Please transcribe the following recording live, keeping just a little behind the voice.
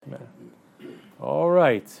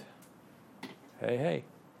right. Hey.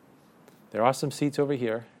 There are some seats over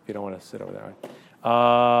here if you don't want to sit over there.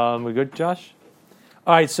 We good, Josh?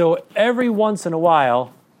 All right, so every once in a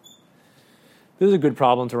while, this is a good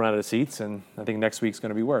problem to run out of seats, and I think next week's going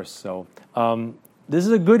to be worse. So this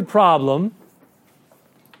is a good problem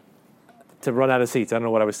to run out of seats. I don't know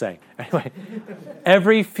what I was saying. Anyway,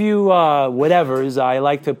 every few whatevers, I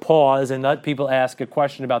like to pause and let people ask a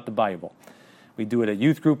question about the Bible. We do it at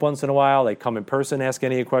youth group once in a while. They come in person, ask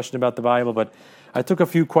any question about the Bible. But I took a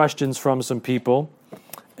few questions from some people,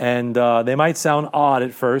 and they might sound odd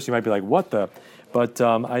at first. You might be like, what the? But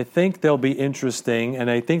I think they'll be interesting, and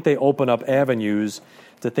I think they open up avenues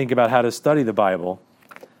to think about how to study the Bible.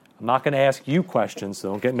 I'm not going to ask you questions, so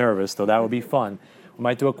don't get nervous, though that would be fun. We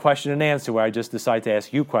might do a question and answer where I just decide to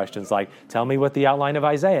ask you questions, like, tell me what the outline of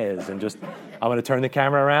Isaiah is, and just, I'm going to turn the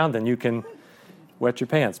camera around, and you can wet your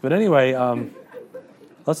pants. But anyway,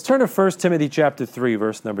 let's turn to 1 Timothy chapter 3,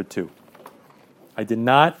 verse number 2. I did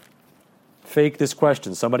not fake this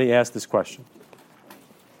question. Somebody asked this question.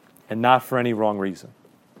 And not for any wrong reason.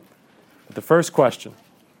 But the first question.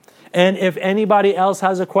 And if anybody else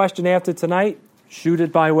has a question after tonight, shoot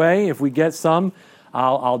it my way. If we get some,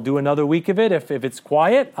 I'll do another week of it. If it's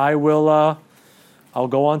quiet, I'll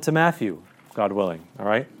go on to Matthew, God willing. All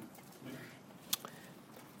right?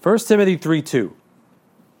 1 Timothy 3:2.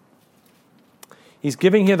 He's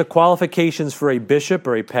giving here the qualifications for a bishop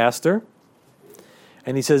or a pastor.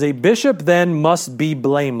 And he says, a bishop then must be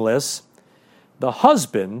blameless, the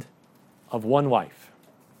husband of one wife.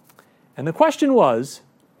 And the question was,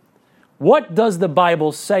 what does the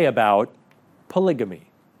Bible say about polygamy?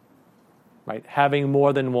 Right? Having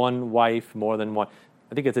more than one wife, more than one.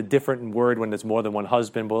 I think it's a different word when there's more than one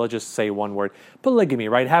husband, but let's just say one word. Polygamy,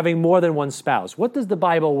 right? Having more than one spouse. What does the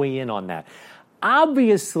Bible weigh in on that?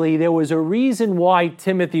 Obviously, there was a reason why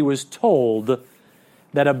Timothy was told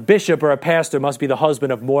that a bishop or a pastor must be the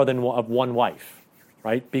husband of more than one wife,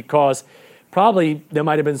 right? Because probably there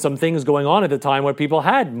might have been some things going on at the time where people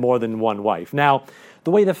had more than one wife. Now,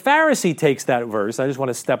 the way the Pharisee takes that verse, I just want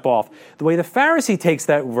to step off. The way the Pharisee takes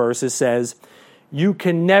that verse, it says, you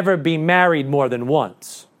can never be married more than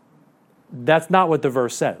once. That's not what the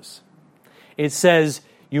verse says. It says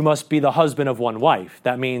you must be the husband of one wife.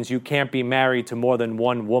 That means you can't be married to more than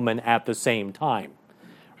one woman at the same time.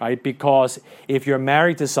 Right? Because if you're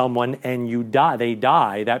married to someone and they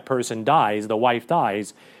die, that person dies, the wife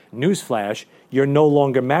dies, newsflash, you're no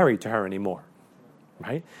longer married to her anymore.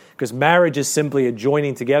 Right? Because marriage is simply a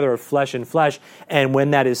joining together of flesh and flesh, and when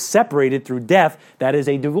that is separated through death, that is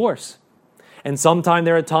a divorce. And sometimes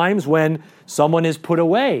there are times when someone is put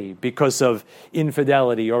away because of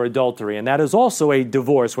infidelity or adultery, and that is also a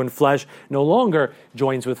divorce when flesh no longer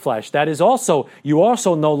joins with flesh. That is also, you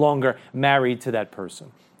also no longer married to that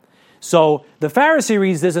person. So the Pharisee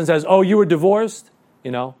reads this and says, oh, you were divorced? You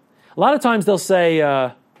know, a lot of times they'll say,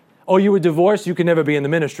 oh, you were divorced, you can never be in the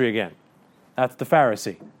ministry again. That's the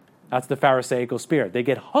Pharisee. That's the Pharisaical spirit. They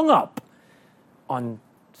get hung up on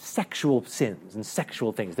sexual sins and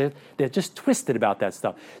sexual things. They're just twisted about that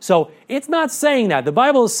stuff. So it's not saying that. The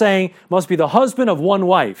Bible is saying must be the husband of one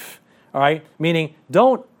wife. All right? Meaning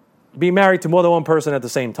don't be married to more than one person at the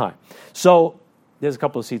same time. So there's a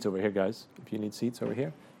couple of seats over here, guys. If you need seats over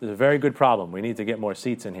here. There's a very good problem. We need to get more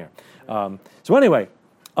seats in here. So anyway,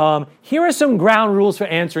 here are some ground rules for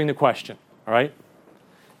answering the question. All right?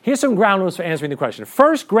 Here's some ground rules for answering the question.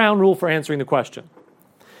 First ground rule for answering the question.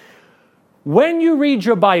 When you read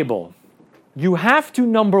your Bible, you have to,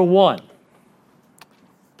 number one,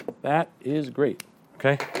 that is great,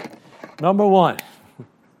 okay? Number one,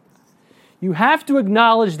 you have to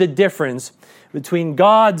acknowledge the difference between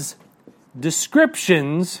God's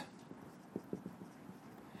descriptions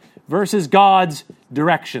versus God's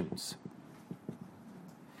directions.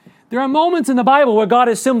 There are moments in the Bible where God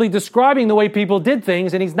is simply describing the way people did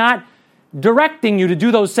things, and He's not directing you to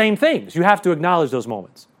do those same things. You have to acknowledge those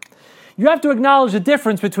moments. You have to acknowledge the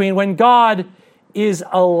difference between when God is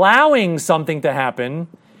allowing something to happen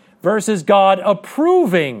versus God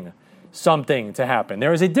approving something to happen.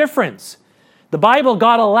 There is a difference. The Bible,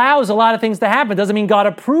 God allows a lot of things to happen. It doesn't mean God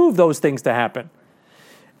approved those things to happen.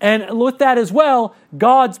 And with that as well,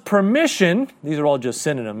 God's permission, these are all just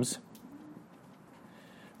synonyms,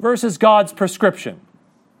 versus God's prescription.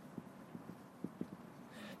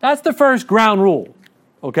 That's the first ground rule,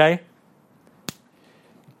 okay?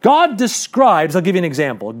 God describes, I'll give you an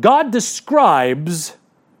example. God describes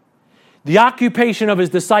the occupation of His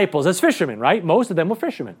disciples as fishermen, right? Most of them were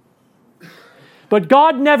fishermen. But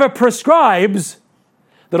God never prescribes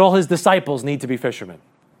that all His disciples need to be fishermen.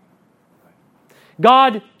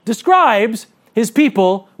 God describes His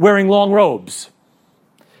people wearing long robes.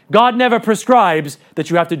 God never prescribes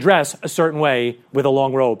that you have to dress a certain way with a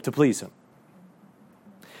long robe to please him.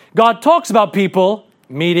 God talks about people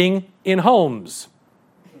meeting in homes.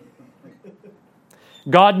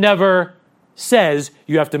 God never says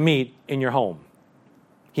you have to meet in your home.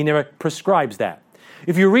 He never prescribes that.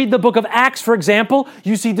 If you read the book of Acts, for example,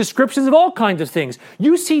 you see descriptions of all kinds of things.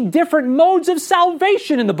 You see different modes of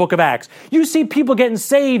salvation in the book of Acts. You see people getting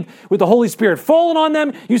saved with the Holy Spirit falling on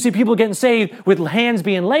them. You see people getting saved with hands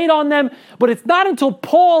being laid on them. But it's not until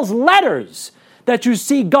Paul's letters that you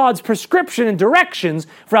see God's prescription and directions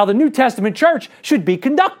for how the New Testament church should be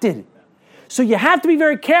conducted. So you have to be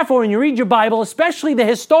very careful when you read your Bible, especially the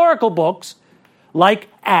historical books like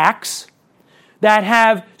Acts, that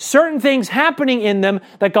have certain things happening in them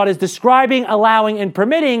that God is describing, allowing, and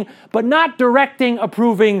permitting, but not directing,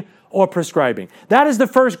 approving, or prescribing. That is the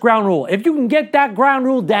first ground rule. If you can get that ground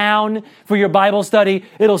rule down for your Bible study,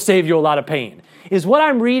 it'll save you a lot of pain. Is what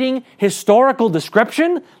I'm reading historical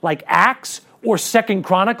description, like Acts or 2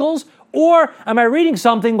 Chronicles, or am I reading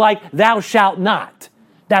something like thou shalt not?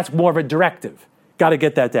 That's more of a directive. Got to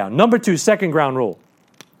get that down. Number 2, second ground rule.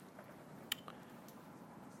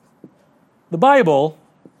 The Bible,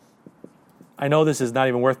 I know this is not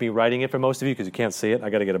even worth me writing it for most of you because you can't see it. I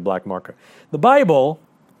got to get a black marker. The Bible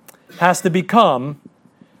has to become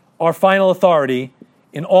our final authority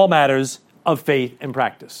in all matters of faith and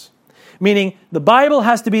practice. Meaning, the Bible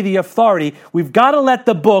has to be the authority. We've got to let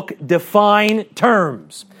the book define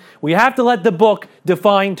terms. We have to let the book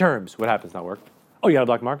define terms. What happens? Not work? Oh, you got a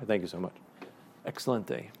black marker? Thank you so much. Excellent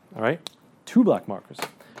day. All right? 2 black markers.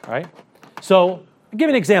 All right? So, I'll give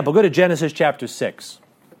you an example. Go to Genesis chapter 6.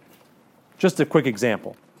 Just a quick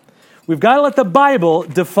example. We've got to let the Bible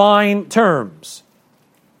define terms.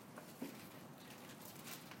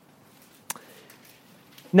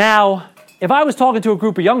 Now, if I was talking to a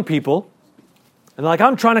group of young people, and like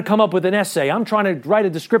I'm trying to come up with an essay, I'm trying to write a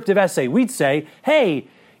descriptive essay, we'd say, hey,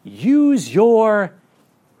 use your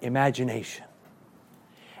imagination.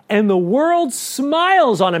 And the world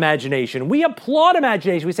smiles on imagination. We applaud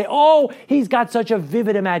imagination. We say, oh, he's got such a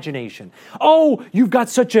vivid imagination. Oh, you've got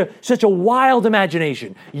such a wild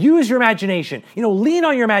imagination. Use your imagination. Lean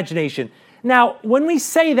on your imagination. Now, when we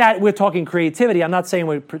say that, we're talking creativity. I'm not saying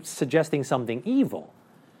we're suggesting something evil.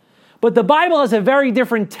 But the Bible has a very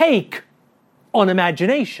different take on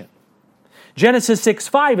imagination. Genesis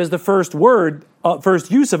 6:5 is the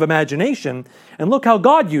first use of imagination. And look how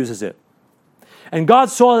God uses it. And God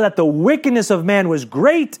saw that the wickedness of man was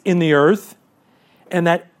great in the earth, and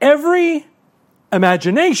that every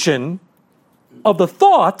imagination of the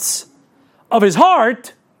thoughts of his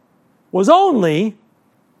heart was only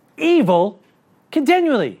evil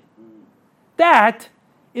continually. That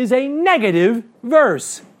is a negative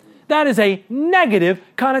verse. That is a negative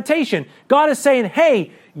connotation. God is saying,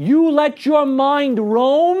 hey, you let your mind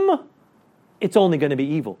roam, it's only going to be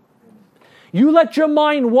evil. You let your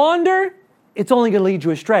mind wander, it's only going to lead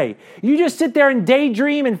you astray. You just sit there and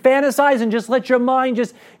daydream and fantasize and just let your mind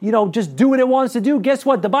just do what it wants to do. Guess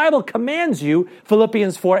what? The Bible commands you,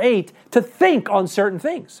 Philippians 4:8, to think on certain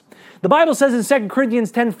things. The Bible says in 2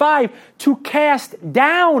 Corinthians 10:5 to cast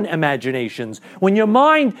down imaginations. When your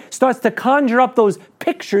mind starts to conjure up those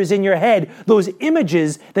pictures in your head, those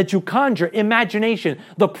images that you conjure, imagination,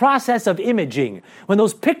 the process of imaging. When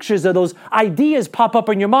those pictures or those ideas pop up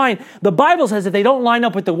in your mind, the Bible says if they don't line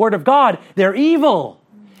up with the Word of God, they're evil.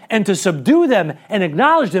 And to subdue them and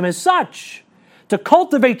acknowledge them as such. To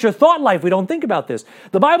cultivate your thought life, we don't think about this.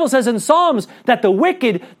 The Bible says in Psalms that the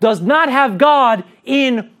wicked does not have God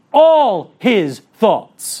in all his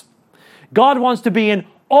thoughts. God wants to be in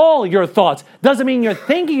all your thoughts. Doesn't mean you're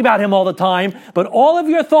thinking about him all the time, but all of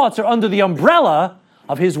your thoughts are under the umbrella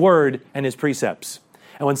of his word and his precepts.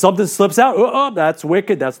 And when something slips out, that's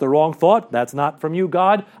wicked, that's the wrong thought, that's not from you,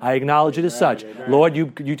 God, I acknowledge it as such. Lord, you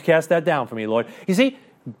cast that down for me, Lord. You see,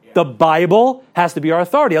 the Bible has to be our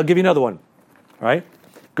authority. I'll give you another one. All right?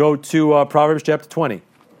 Go to Proverbs chapter 20.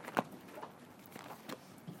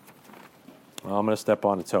 Well, I'm going to step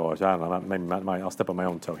on a toe. I don't know. Maybe I'll step on my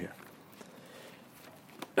own toe here.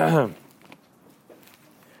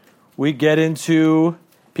 We get into,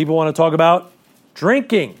 people want to talk about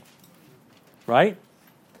drinking, right?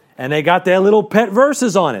 And they got their little pet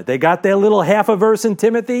verses on it. They got their little half a verse in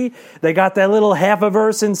Timothy. They got their little half a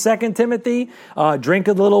verse in 2 Timothy. Drink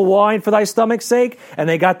a little wine for thy stomach's sake. And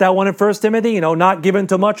they got that one in 1 Timothy, not given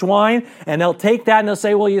to much wine. And they'll take that and they'll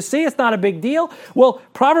say, well, you see, it's not a big deal. Well,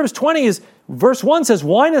 Proverbs 20 is, verse 1 says,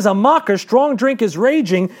 wine is a mocker, strong drink is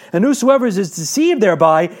raging, and whosoever is deceived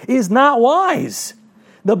thereby is not wise.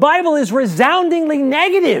 The Bible is resoundingly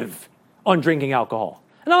negative on drinking alcohol.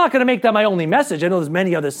 And I'm not going to make that my only message. I know there's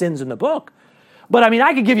many other sins in the book. But I mean,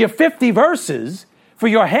 I could give you 50 verses for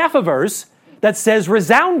your half a verse that says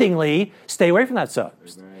resoundingly, stay away from that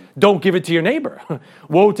substance. Don't give it to your neighbor.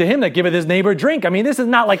 Woe to him that giveth his neighbor drink. I mean, this is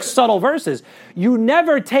not like subtle verses. You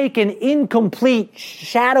never take an incomplete,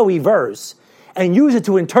 shadowy verse and use it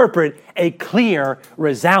to interpret a clear,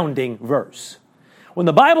 resounding verse. When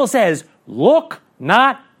the Bible says, look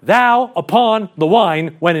not thou upon the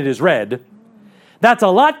wine when it is red, that's a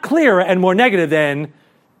lot clearer and more negative than,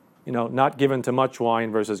 not given to much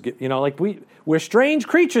wine versus, like we're strange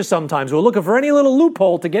creatures sometimes. We're looking for any little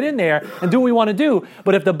loophole to get in there and do what we want to do.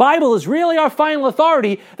 But if the Bible is really our final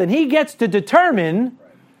authority, then he gets to determine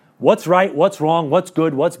what's right, what's wrong, what's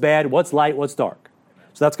good, what's bad, what's light, what's dark.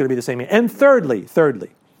 So that's going to be the same. And thirdly,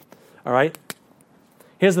 all right,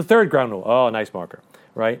 here's the third ground rule. Oh, nice marker,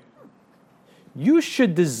 right? You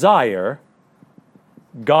should desire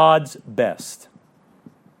God's best.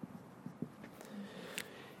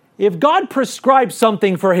 If God prescribes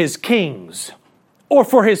something for his kings or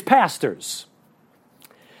for his pastors,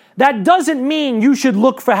 that doesn't mean you should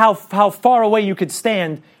look for how far away you could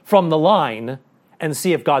stand from the line and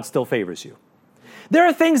see if God still favors you. There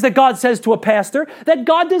are things that God says to a pastor that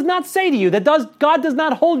God does not say to you, God does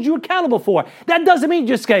not hold you accountable for. That doesn't mean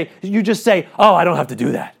you just say, oh, I don't have to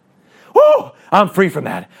do that. Woo! I'm free from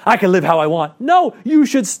that. I can live how I want. No, you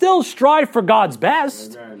should still strive for God's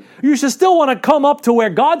best. Amen. You should still want to come up to where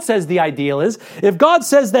God says the ideal is. If God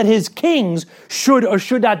says that his kings should or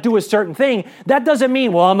should not do a certain thing, that doesn't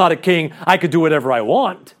mean, well, I'm not a king, I could do whatever I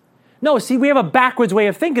want. No, see, we have a backwards way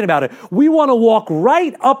of thinking about it. We want to walk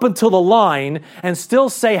right up until the line and still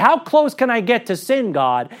say, how close can I get to sin,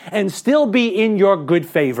 God, and still be in your good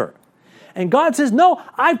favor? And God says, no,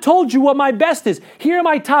 I've told you what my best is. Here are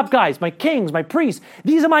my top guys, my kings, my priests.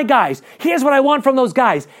 These are my guys. Here's what I want from those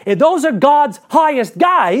guys. If those are God's highest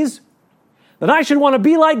guys, then I should want to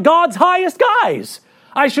be like God's highest guys.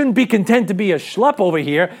 I shouldn't be content to be a schlep over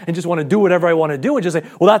here and just want to do whatever I want to do and just say,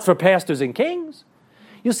 well, that's for pastors and kings.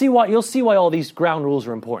 You'll see why all these ground rules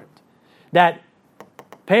are important. That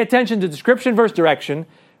pay attention to description versus direction,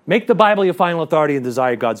 make the Bible your final authority, and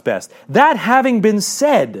desire God's best. That having been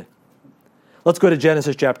said, let's go to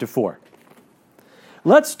Genesis chapter 4.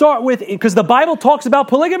 Let's start with, because the Bible talks about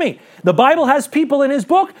polygamy. The Bible has people in his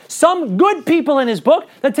book, some good people in his book,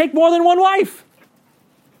 that take more than one wife.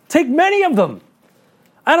 Take many of them.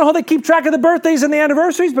 I don't know how they keep track of the birthdays and the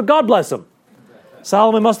anniversaries, but God bless them.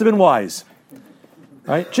 Solomon must have been wise.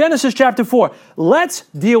 All right, Genesis chapter 4. Let's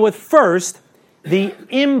deal with first the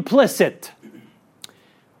implicit.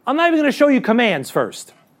 I'm not even going to show you commands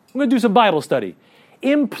first. I'm going to do some Bible study.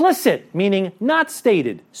 Implicit, meaning not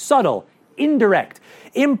stated, subtle, indirect.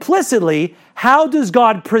 Implicitly, how does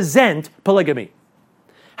God present polygamy?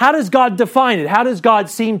 How does God define it? How does God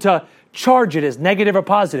seem to charge it as negative or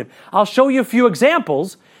positive? I'll show you a few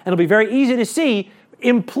examples, and it'll be very easy to see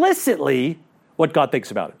implicitly what God thinks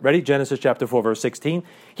about it. Ready? Genesis chapter 4, verse 16.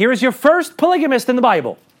 Here is your first polygamist in the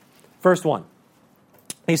Bible. First one.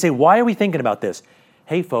 And you say, why are we thinking about this?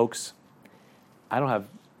 Hey, folks,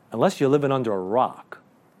 unless you're living under a rock,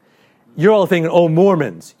 you're all thinking, oh,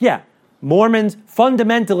 Mormons. Yeah, Mormons,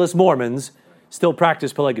 fundamentalist Mormons, still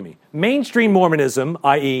practice polygamy. Mainstream Mormonism,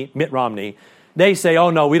 i.e. Mitt Romney, they say, oh,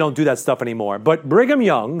 no, we don't do that stuff anymore. But Brigham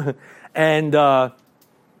Young and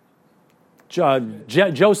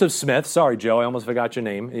Joseph Smith, sorry, Joe, I almost forgot your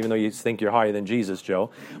name, even though you think you're higher than Jesus, Joe.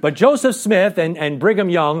 But Joseph Smith and Brigham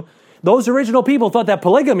Young, those original people thought that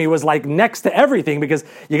polygamy was like next to everything because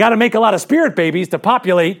you got to make a lot of spirit babies to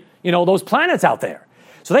populate, those planets out there.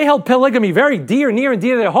 So they held polygamy very near and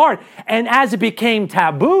dear to their heart. And as it became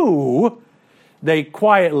taboo, they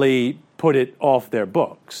quietly put it off their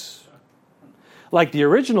books. Like the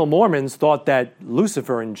original Mormons thought that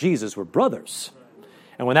Lucifer and Jesus were brothers.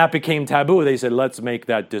 And when that became taboo, they said, let's make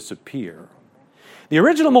that disappear. The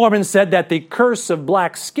original Mormons said that the curse of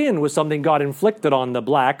black skin was something God inflicted on the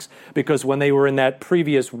blacks because when they were in that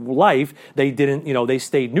previous life, they didn't, they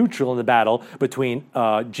stayed neutral in the battle between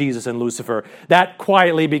Jesus and Lucifer. That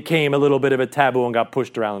quietly became a little bit of a taboo and got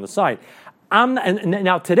pushed around on the side.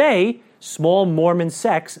 Now today, small Mormon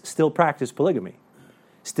sects still practice polygamy,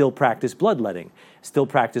 still practice bloodletting, still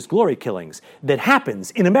practice glory killings. That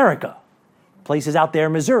happens in America. Places out there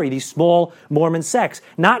in Missouri, these small Mormon sects.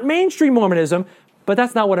 Not mainstream Mormonism, but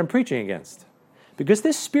that's not what I'm preaching against. Because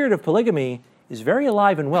this spirit of polygamy is very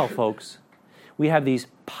alive and well, folks. We have these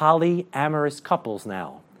polyamorous couples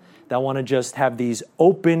now that want to just have these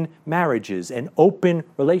open marriages and open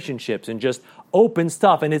relationships and just open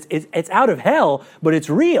stuff. And it's out of hell, but it's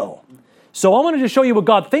real. So I wanted to show you what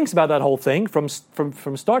God thinks about that whole thing from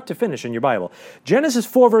start to finish in your Bible. Genesis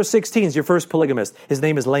 4 verse 16 is your first polygamist. His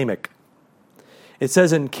name is Lamech. It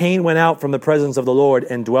says, and Cain went out from the presence of the Lord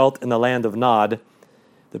and dwelt in the land of Nod.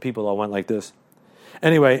 The people all went like this.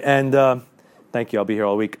 Anyway, and thank you, I'll be here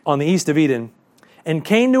all week. On the east of Eden. And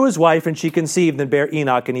Cain knew his wife, and she conceived and bare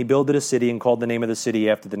Enoch, and he builded a city and called the name of the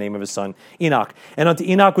city after the name of his son, Enoch. And unto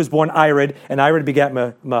Enoch was born Irid, and Irid begat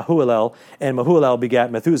Mahulalel, and Mahulalel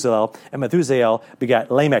begat Methuselah, and Methuselah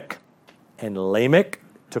begat Lamech. And Lamech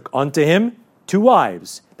took unto him 2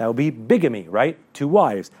 wives. That would be bigamy, right? 2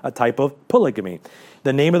 wives, a type of polygamy.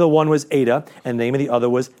 The name of the one was Ada, and the name of the other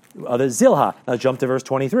was Zilhah. Now jump to verse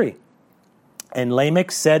 23. And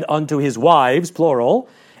Lamech said unto his wives, plural,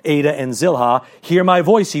 Ada and Zilhah, hear my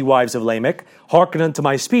voice, ye wives of Lamech, hearken unto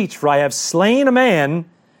my speech, for I have slain a man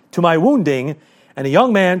to my wounding, and a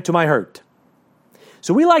young man to my hurt.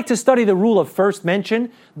 So we like to study the rule of first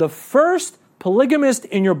mention. The first polygamist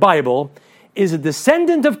in your Bible is a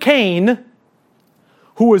descendant of Cain,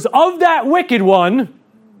 who was of that wicked one,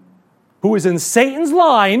 who was in Satan's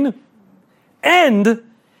line, and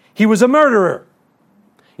he was a murderer.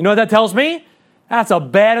 You know what that tells me? That's a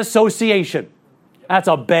bad association. That's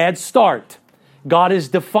a bad start. God is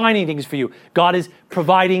defining things for you. God is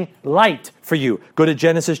providing light for you. Go to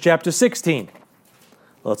Genesis chapter 16.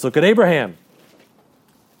 Let's look at Abraham.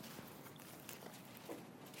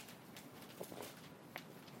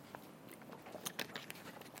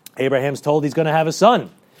 Abraham's told he's going to have a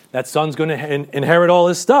son. That son's going to inherit all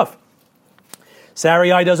his stuff.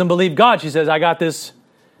 Sarai doesn't believe God. She says, I got this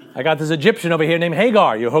Egyptian over here named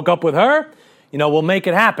Hagar. You hook up with her, we'll make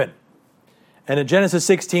it happen. And in Genesis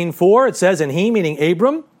 16:4, it says, and he, meaning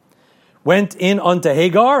Abram, went in unto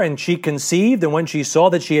Hagar, and she conceived, and when she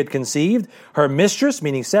saw that she had conceived, her mistress,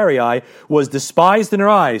 meaning Sarai, was despised in her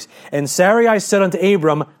eyes. And Sarai said unto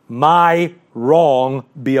Abram, my wrong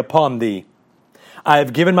be upon thee. I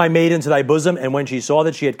have given my maid into thy bosom, and when she saw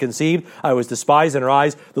that she had conceived, I was despised in her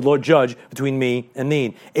eyes. The Lord judge between me and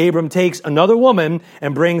thee. Abram takes another woman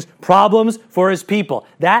and brings problems for his people.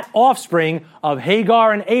 That offspring of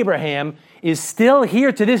Hagar and Abraham is still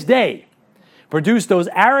here to this day. Produce those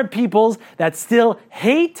Arab peoples that still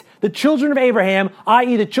hate the children of Abraham,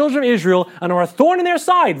 i.e. the children of Israel, and are a thorn in their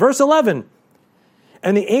side. Verse 11.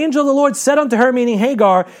 And the angel of the Lord said unto her, meaning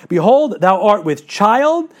Hagar, behold, thou art with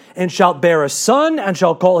child, and shalt bear a son, and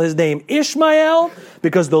shalt call his name Ishmael,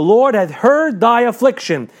 because the Lord hath heard thy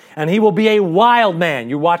affliction, and he will be a wild man.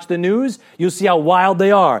 You watch the news, you'll see how wild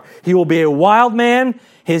they are. He will be a wild man.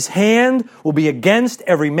 His hand will be against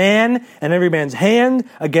every man, and every man's hand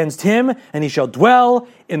against him, and he shall dwell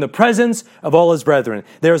in the presence of all his brethren.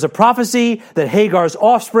 There is a prophecy that Hagar's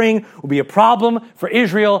offspring will be a problem for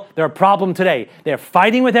Israel. They're a problem today. They're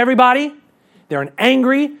fighting with everybody. They're an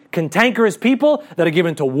angry, cantankerous people that are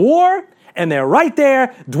given to war, and they're right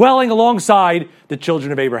there dwelling alongside the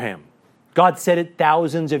children of Abraham. God said it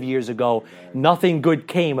thousands of years ago. Nothing good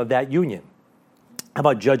came of that union. How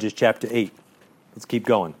about Judges chapter 8? Let's keep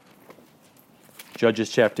going. Judges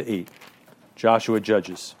chapter 8. Joshua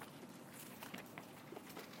Judges.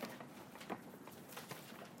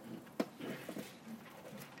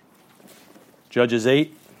 Judges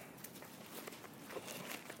 8.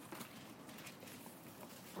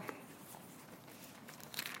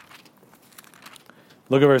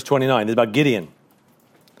 Look at verse 29. It's about Gideon.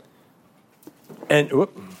 And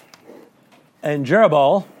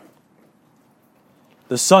Jerubbaal,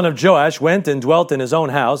 the son of Joash, went and dwelt in his own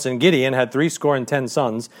house, and Gideon had 70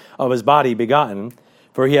 sons of his body begotten,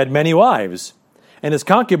 for he had many wives. And his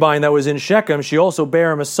concubine that was in Shechem, she also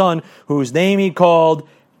bare him a son, whose name he called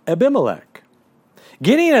Abimelech.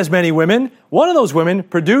 Gideon has many women. One of those women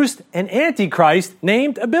produced an antichrist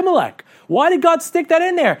named Abimelech. Why did God stick that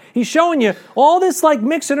in there? He's showing you all this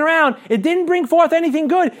mixing around. It didn't bring forth anything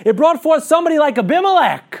good. It brought forth somebody like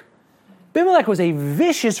Abimelech. Abimelech was a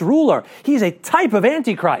vicious ruler. He's a type of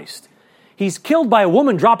Antichrist. He's killed by a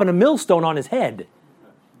woman dropping a millstone on his head,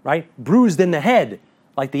 right? Bruised in the head,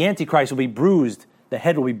 like the Antichrist will be bruised. The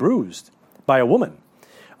head will be bruised by a woman.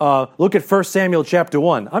 Look at 1 Samuel chapter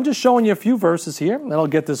 1. I'm just showing you a few verses here, and I'll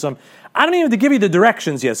get to some. I don't even have to give you the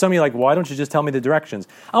directions yet. Some of you are like, why don't you just tell me the directions?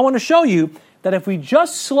 I want to show you that if we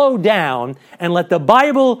just slow down and let the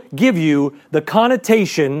Bible give you the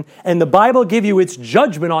connotation and the Bible give you its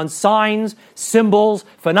judgment on signs, symbols,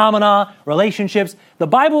 phenomena, relationships, the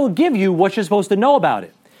Bible will give you what you're supposed to know about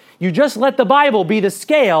it. You just let the Bible be the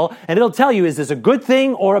scale, and it'll tell you, is this a good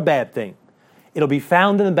thing or a bad thing? It'll be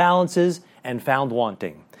found in the balances and found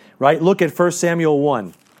wanting. Right? Look at 1 Samuel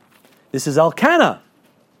 1. This is Elkanah,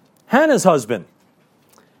 Hannah's husband.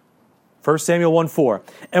 1 Samuel 1:4.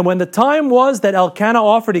 And when the time was that Elkanah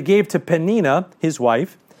offered, he gave to Peninnah, his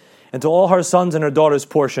wife, and to all her sons and her daughters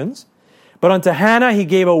portions. But unto Hannah he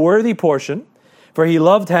gave a worthy portion, for he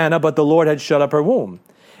loved Hannah, but the Lord had shut up her womb.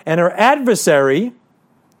 And her adversary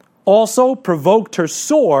also provoked her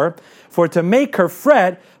sore, for to make her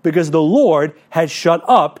fret, because the Lord had shut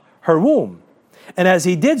up her womb. And as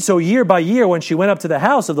he did so year by year when she went up to the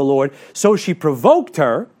house of the Lord, so she provoked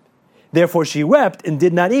her. Therefore she wept and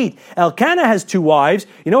did not eat. Elkanah has 2 wives.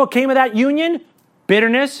 You know what came of that union?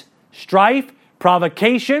 Bitterness, strife,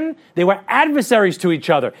 provocation. They were adversaries to each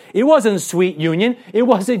other. It wasn't a sweet union. It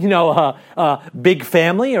wasn't, big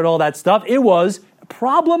family and all that stuff. It was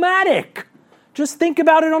problematic. Just think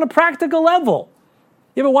about it on a practical level.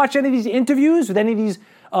 You ever watch any of these interviews with any of these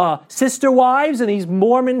sister wives and these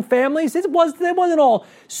Mormon families? It wasn't all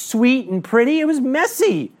sweet and pretty. It was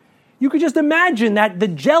messy. You could just imagine that the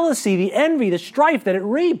jealousy, the envy, the strife that it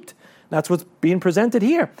reaped. That's what's being presented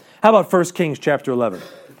here. How about 1 Kings chapter 11?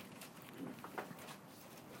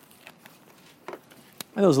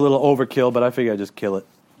 That was a little overkill, but I figured I'd just kill it.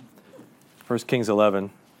 1 Kings 11.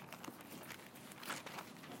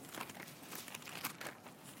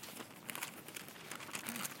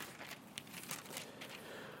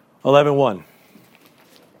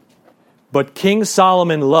 But King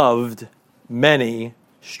Solomon loved many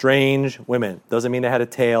strange women. Doesn't mean they had a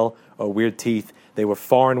tail or weird teeth. They were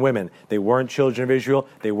foreign women. They weren't children of Israel.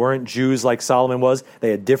 They weren't Jews like Solomon was.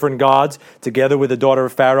 They had different gods. Together with the daughter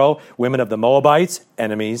of Pharaoh, women of the Moabites,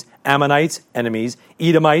 enemies, Ammonites, enemies,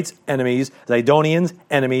 Edomites, enemies, Zidonians,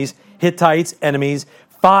 enemies, Hittites, enemies,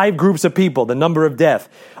 5 groups of people, the number of death,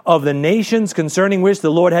 of the nations concerning which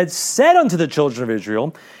the Lord had said unto the children of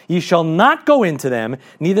Israel, ye shall not go into them,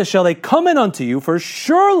 neither shall they come in unto you, for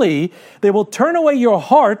surely they will turn away your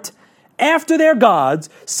heart after their gods.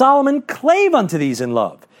 Solomon clave unto these in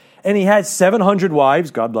love. And he had 700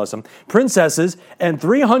 wives, God bless him, princesses, and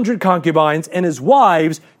 300 concubines, and his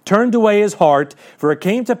wives turned away his heart. For it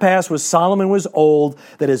came to pass when Solomon was old,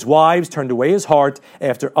 that his wives turned away his heart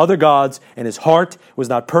after other gods, and his heart was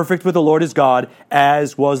not perfect with the Lord his God,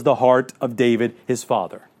 as was the heart of David his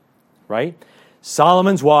father. Right?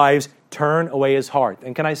 Solomon's wives turn away his heart.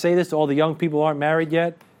 And can I say this to all the young people who aren't married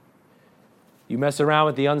yet? You mess around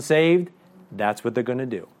with the unsaved, that's what they're going to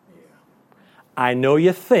do. I know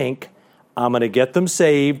you think I'm going to get them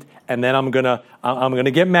saved, and then I'm going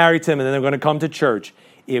to get married to them, and then they're going to come to church.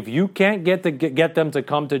 If you can't get them to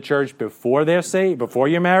come to church before they're saved, before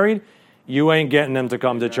you're married, you ain't getting them to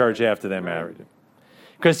come to church after they're married.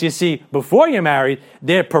 Because you see, before you're married,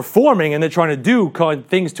 they're performing and they're trying to do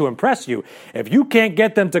things to impress you. If you can't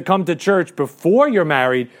get them to come to church before you're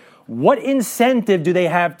married, what incentive do they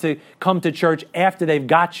have to come to church after they've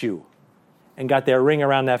got you and got their ring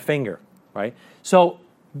around that finger? Right? So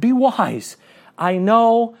be wise. I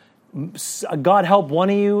know God help one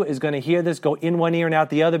of you is going to hear this go in one ear and out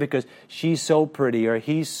the other because she's so pretty or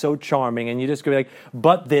he's so charming, and you just go like,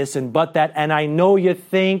 but this and but that. And I know you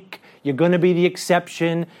think you're going to be the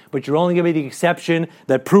exception, but you're only going to be the exception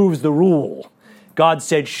that proves the rule. God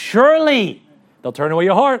said, surely they'll turn away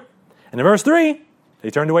your heart. And in verse 3, they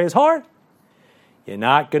turned away his heart. You're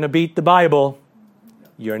not going to beat the Bible.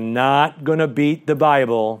 You're not going to beat the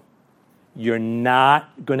Bible. You're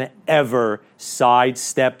not going to ever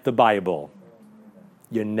sidestep the Bible.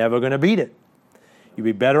 You're never going to beat it. You'd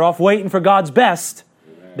be better off waiting for God's best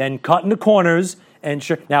than cutting the corners.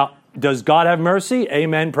 Now, does God have mercy?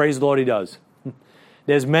 Amen. Praise the Lord, he does.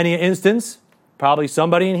 There's many an instance, probably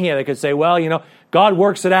somebody in here that could say, well, God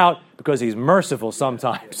works it out because he's merciful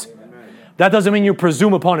sometimes. That doesn't mean you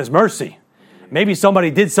presume upon his mercy. Maybe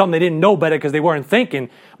somebody did something they didn't know better because they weren't thinking,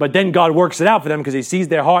 but then God works it out for them because he sees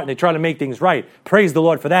their heart and they try to make things right. Praise the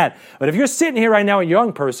Lord for that. But if you're sitting here right now, a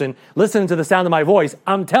young person, listening to the sound of my voice,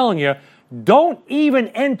 I'm telling you, don't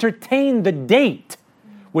even entertain the date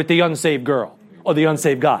with the unsaved girl or the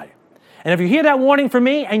unsaved guy. And if you hear that warning from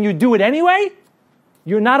me and you do it anyway,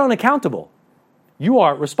 you're not unaccountable. You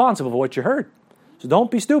are responsible for what you heard. So don't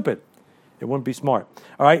be stupid. It wouldn't be smart.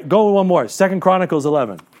 All right, go with one more. 2 Chronicles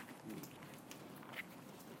 11.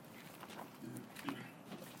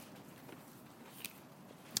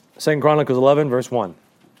 Second Chronicles 11, verse 1.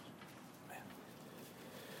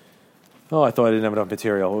 Oh, I thought I didn't have enough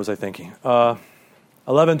material. What was I thinking?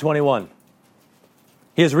 11:21.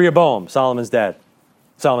 Here's Rehoboam, Solomon's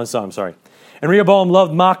son, sorry. And Rehoboam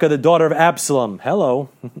loved Maacah, the daughter of Absalom. Hello.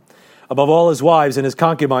 Above all his wives and his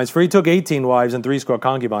concubines, for he took 18 wives and 80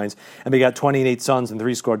 concubines, and begat 28 sons and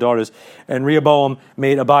 80 daughters. And Rehoboam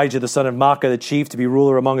made Abijah the son of Maacah the chief to be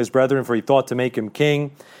ruler among his brethren, for he thought to make him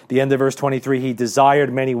king. The end of verse 23, he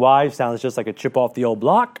desired many wives. Sounds just like a chip off the old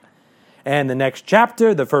block. And the next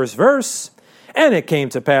chapter, the first verse, and it came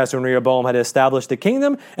to pass when Rehoboam had established the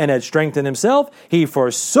kingdom and had strengthened himself, he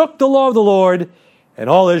forsook the law of the Lord and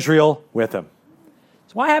all Israel with him.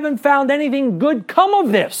 So I haven't found anything good come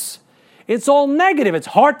of this. It's all negative. It's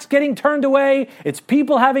hearts getting turned away. It's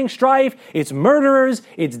people having strife. It's murderers.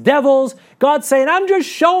 It's devils. God's saying, I'm just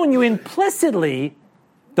showing you implicitly,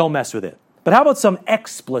 don't mess with it. But how about some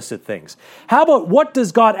explicit things? How about what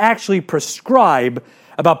does God actually prescribe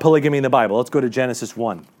about polygamy in the Bible? Let's go to Genesis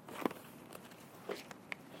 1.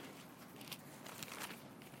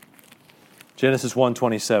 Genesis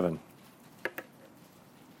 1:27.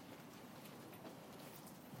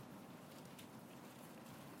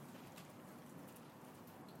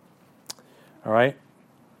 All right.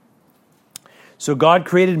 So God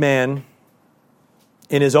created man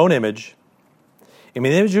in his own image. In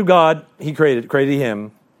the image of God, he created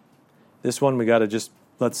him. This one, we got to just,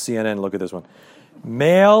 let's CNN look at this one.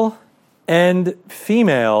 Male and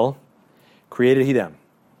female created he them.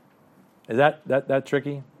 Is that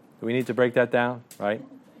tricky? Do we need to break that down? Right?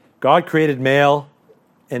 God created male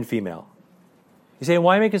and female. You say,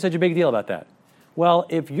 why are you making such a big deal about that? Well,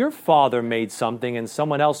 if your father made something and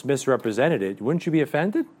someone else misrepresented it, wouldn't you be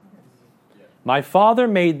offended? My father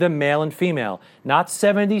made them male and female, not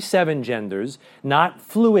 77 genders, not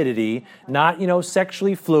fluidity, not,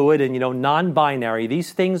 sexually fluid and, non-binary.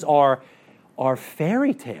 These things are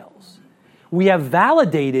fairy tales. We have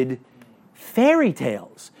validated fairy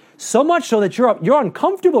tales, so much so that you're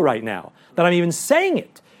uncomfortable right now that I'm even saying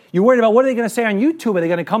it. You're worried about what are they going to say on YouTube? Are they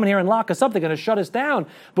going to come in here and lock us up? They're going to shut us down.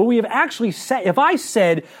 But we have actually said, if I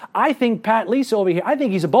said, I think Pat Lisa over here, I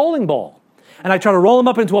think he's a bowling ball. And I try to roll him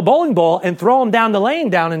up into a bowling ball and throw him down the lane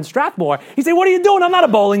down in Strathmore. He say, what are you doing? I'm not a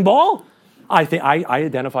bowling ball. I think I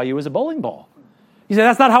identify you as a bowling ball. He said,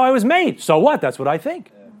 that's not how I was made. So what? That's what I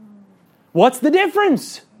think. What's the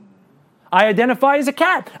difference? I identify as a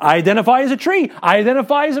cat. I identify as a tree. I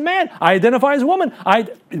identify as a man. I identify as a woman.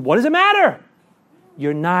 What does it matter?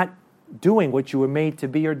 You're not doing what you were made to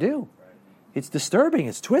be or do. It's disturbing.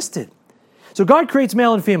 It's twisted. So God creates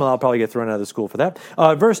male and female. I'll probably get thrown out of the school for that.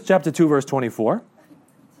 Chapter 2, verse 24.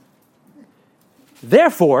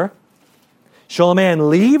 Therefore, shall a man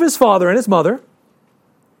leave his father and his mother,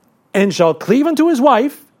 and shall cleave unto his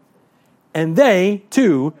wife, and they,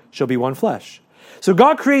 two, shall be one flesh. So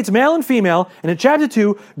God creates male and female, and in chapter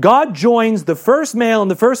 2, God joins the first male and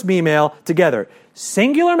the first female together.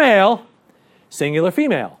 Singular male, singular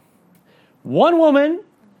female. One woman,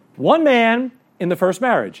 one man in the first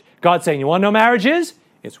marriage. God's saying, you want to know marriage is?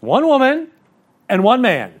 It's one woman and one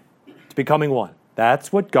man. It's becoming one.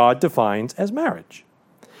 That's what God defines as marriage.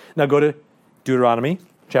 Now go to Deuteronomy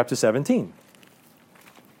chapter 17.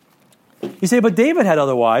 You say, but David had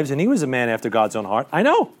other wives, and he was a man after God's own heart. I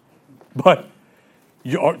know. But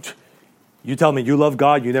you tell me you love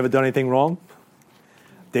God, you never done anything wrong?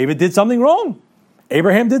 David did something wrong.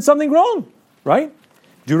 Abraham did something wrong, right?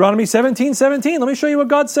 Deuteronomy 17:17. Let me show you what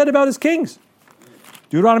God said about his kings.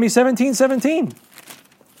 Deuteronomy 17:17.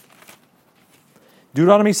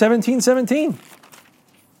 Deuteronomy 17:17.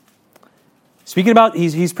 Speaking about,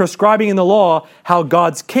 he's prescribing in the law how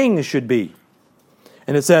God's king should be.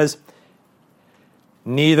 And it says,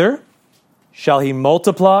 neither shall he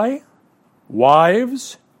multiply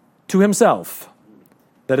wives to himself,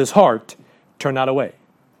 that his heart turn not away.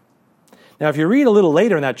 Now, if you read a little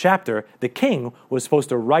later in that chapter, the king was supposed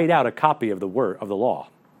to write out a copy of the word of the law.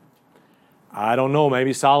 I don't know,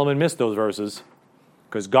 maybe Solomon missed those verses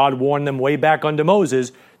because God warned them way back under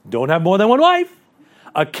Moses, don't have more than one wife.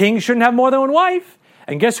 A king shouldn't have more than one wife.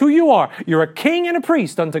 And guess who you are? You're a king and a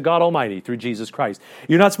priest unto God Almighty through Jesus Christ.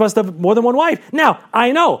 You're not supposed to have more than one wife. Now,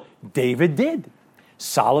 I know David did.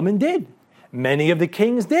 Solomon did. Many of the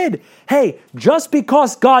kings did. Hey, just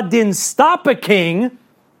because God didn't stop a king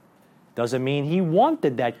doesn't mean he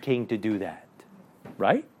wanted that king to do that,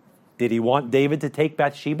 right? Did he want David to take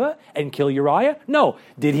Bathsheba and kill Uriah? No.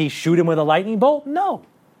 Did he shoot him with a lightning bolt? No.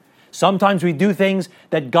 Sometimes we do things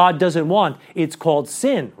that God doesn't want. It's called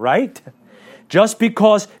sin, right? Just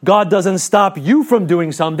because God doesn't stop you from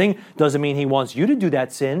doing something doesn't mean he wants you to do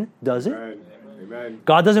that sin, does it? Amen.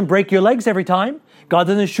 God doesn't break your legs every time. God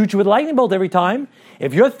doesn't shoot you with a lightning bolt every time.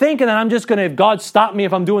 If you're thinking that I'm just going to, if God stop me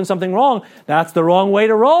if I'm doing something wrong, that's the wrong way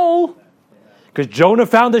to roll. Because Jonah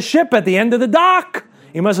found a ship at the end of the dock.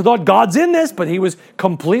 He must have thought God's in this, but he was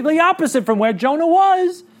completely opposite from where Jonah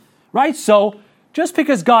was. Right? So, just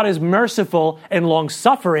because God is merciful and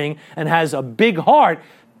long-suffering and has a big heart,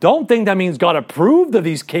 don't think that means God approved of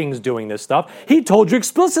these kings doing this stuff. He told you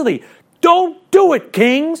explicitly, don't do it,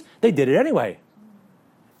 kings. They did it anyway.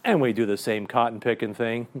 And we do the same cotton picking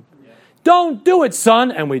thing. Don't do it,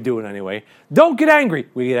 son. And we do it anyway. Don't get angry.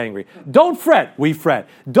 We get angry. Don't fret. We fret.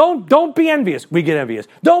 Don't be envious. We get envious.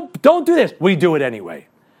 Don't do this. We do it anyway.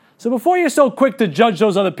 So before you're so quick to judge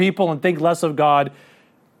those other people and think less of God,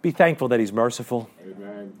 be thankful that he's merciful.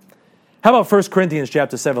 Amen. How about 1 Corinthians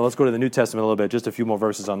chapter 7? Let's go to the New Testament a little bit. Just a few more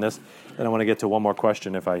verses on this. Then I want to get to one more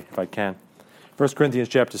question if I can. 1 Corinthians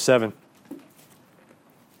chapter 7.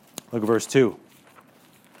 Look at verse 2.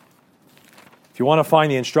 If you want to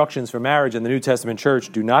find the instructions for marriage in the New Testament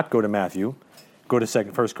church, do not go to Matthew. Go to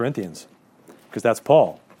 1 Corinthians, because that's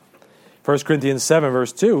Paul. 1 Corinthians 7,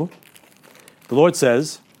 verse 2, the Lord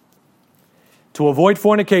says, to avoid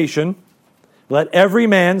fornication, let every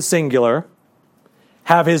man, singular,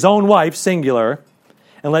 have his own wife, singular,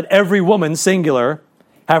 and let every woman, singular,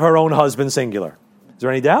 have her own husband, singular. Is there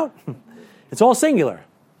any doubt? It's all singular.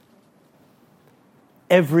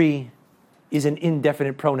 Every is an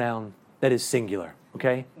indefinite pronoun that is singular,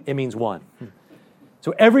 okay? It means one.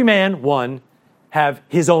 So every man, one, have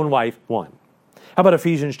his own wife, one. How about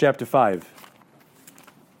Ephesians chapter 5,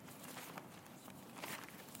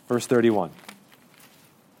 verse 31?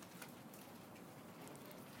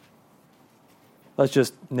 Let's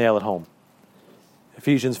just nail it home.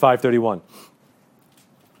 Ephesians 5:31.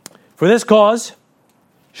 For this cause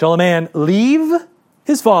shall a man leave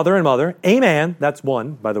his father and mother, a man, that's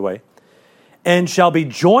one, by the way, and shall be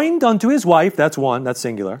joined unto his wife, that's one, that's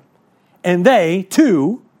singular, and they,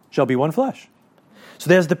 two, shall be one flesh. So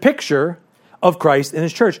there's the picture of Christ in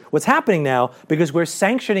his church. What's happening now, because we're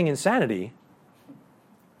sanctioning insanity,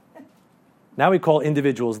 now we call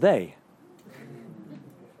individuals they.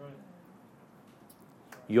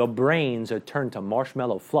 Your brains are turned to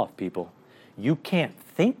marshmallow fluff, people. You can't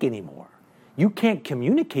think anymore. You can't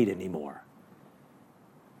communicate anymore.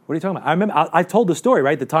 What are you talking about? I remember I told the story,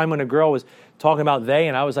 right? The time when a girl was talking about they,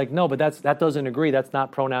 and I was like, no, but that doesn't agree. That's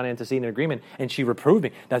not pronoun antecedent agreement. And she reproved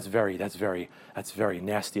me. That's very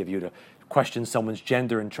nasty of you to question someone's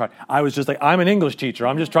gender and try. I was just like, I'm an English teacher.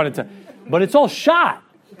 I'm just trying to but it's all shot.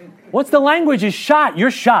 Once the language is shot, you're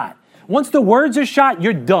shot. Once the words are shot,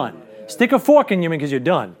 you're done. Stick a fork in you because you're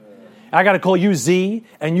done. I got to call you Z,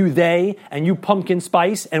 and you they, and you pumpkin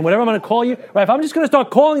spice, and whatever I'm going to call you. Right? If I'm just going to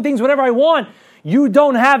start calling things whatever I want, you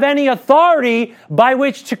don't have any authority by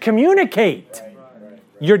which to communicate.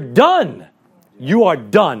 You're done. You are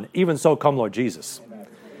done. Even so, come Lord Jesus.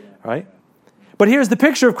 Right? But here's the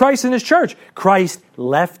picture of Christ in his church. Christ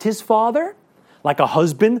left his father, like a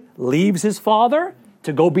husband leaves his father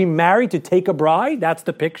to go be married, to take a bride. That's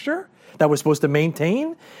the picture that we're supposed to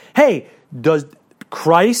maintain. Hey, does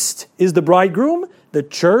Christ is the bridegroom? The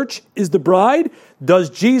church is the bride? Does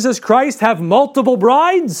Jesus Christ have multiple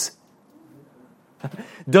brides?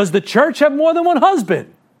 Does the church have more than one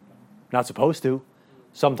husband? Not supposed to.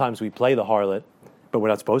 Sometimes we play the harlot, but we're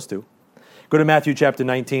not supposed to. Go to Matthew chapter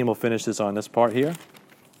 19. We'll finish this on this part here.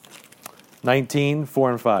 19,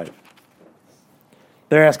 4 and 5.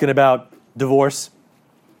 They're asking about divorce.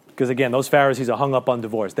 Because again, those Pharisees are hung up on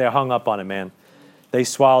divorce. They're hung up on it, man. They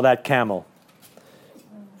swallow that camel.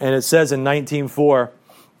 And it says in 19:4,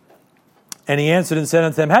 and he answered and said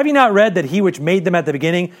unto them, have you not read that he which made them at the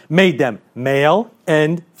beginning made them male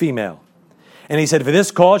and female? And he said, for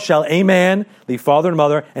this cause shall a man leave father and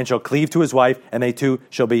mother, and shall cleave to his wife, and they two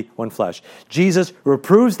shall be one flesh. Jesus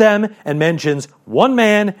reproves them and mentions one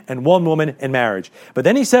man and one woman in marriage. But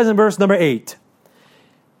then he says in verse number 8,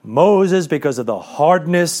 Moses, because of the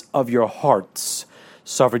hardness of your hearts,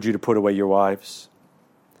 suffered you to put away your wives.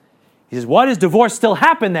 He says, why does divorce still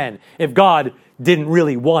happen then if God didn't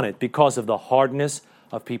really want it? Because of the hardness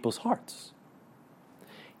of people's hearts.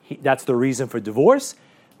 That's the reason for divorce.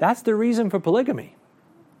 That's the reason for polygamy.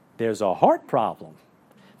 There's a heart problem.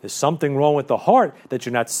 There's something wrong with the heart that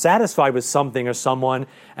you're not satisfied with something or someone,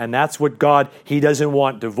 and that's what God, he doesn't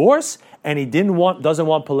want divorce, and he doesn't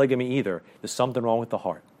want polygamy either. There's something wrong with the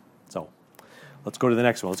heart. So, let's go to the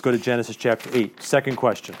next one. Let's go to Genesis chapter 8. Second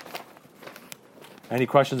question. Any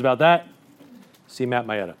questions about that? See Matt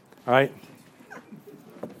Maeda. All right?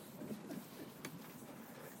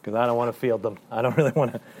 Because I don't want to field them. I don't really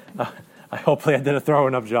want to. Hopefully I did a thorough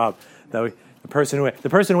enough job. The person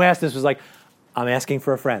who asked this was like, I'm asking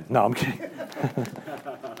for a friend. No, I'm kidding.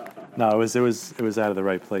 No, it was out of the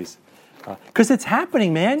right place. Because it's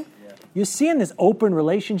happening, man. Yeah. You're seeing this open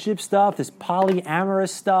relationship stuff, this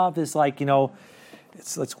polyamorous stuff, this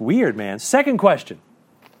it's weird, man. Second question.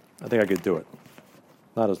 I think I could do it.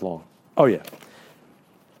 Not as long. Oh, yeah.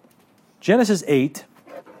 Genesis 8,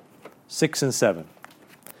 6 and 7.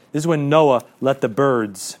 This is when Noah let the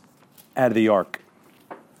birds out of the ark.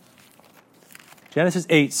 Genesis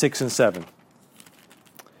 8, 6 and 7.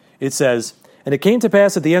 It says, And it came to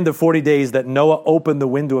pass at the end of 40 days that Noah opened the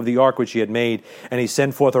window of the ark which he had made, and he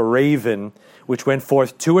sent forth a raven, which went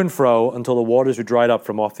forth to and fro until the waters were dried up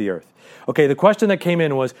from off the earth. Okay, the question that came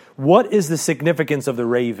in was, what is the significance of the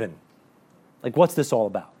raven? Like, what's this all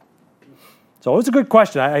about? So it was a good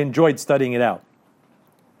question. I enjoyed studying it out,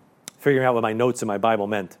 figuring out what my notes in my Bible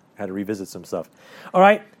meant. I had to revisit some stuff. All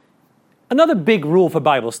right, another big rule for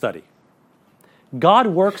Bible study. God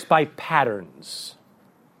works by patterns.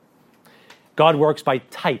 God works by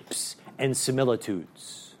types and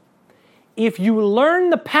similitudes. If you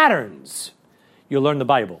learn the patterns, you'll learn the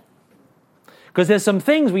Bible. Because there's some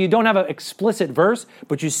things where you don't have an explicit verse,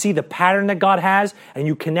 but you see the pattern that God has, and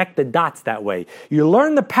you connect the dots that way. You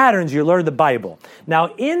learn the patterns, you learn the Bible.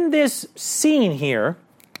 Now, in this scene here,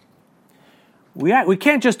 we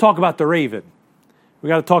can't just talk about the raven. We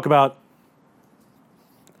got to talk about,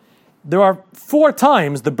 there are 4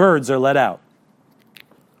 times the birds are let out.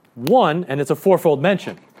 One, and it's a fourfold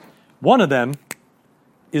mention. One of them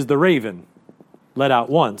is the raven, let out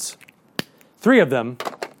once. 3 of them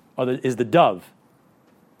is the dove.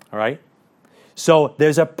 All right? So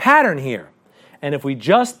there's a pattern here. And if we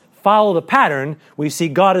just follow the pattern, we see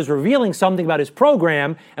God is revealing something about his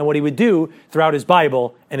program and what he would do throughout his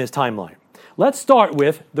Bible and his timeline. Let's start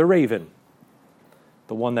with the raven,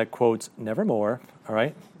 the one that quotes nevermore. All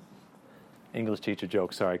right? English teacher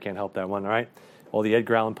joke. Sorry, I can't help that one. All right? All the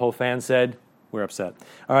Edgar Allan Poe fans said, we're upset.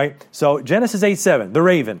 All right? So Genesis 8:7, the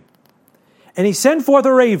raven. And he sent forth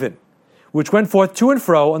a raven, which went forth to and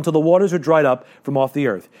fro until the waters were dried up from off the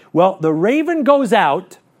earth. Well, the raven goes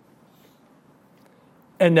out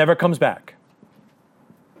and never comes back.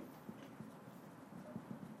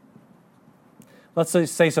 Let's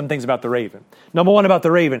say some things about the raven. Number one about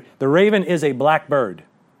the raven. The raven is a black bird.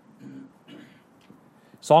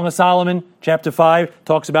 Song of Solomon, chapter 5,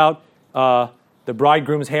 talks about the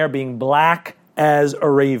bridegroom's hair being black as a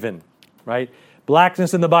raven. Right?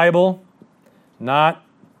 Blackness in the Bible, not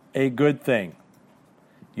a good thing.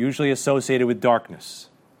 Usually associated with darkness.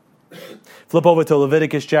 Flip over to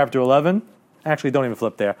Leviticus chapter 11. Actually, don't even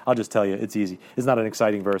flip there. I'll just tell you. It's easy. It's not an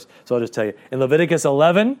exciting verse, so I'll just tell you. In Leviticus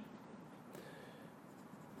 11,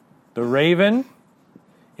 the raven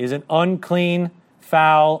is an unclean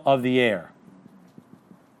fowl of the air.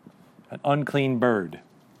 An unclean bird.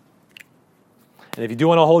 And if you do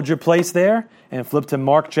want to hold your place there and flip to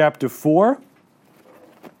Mark chapter 4,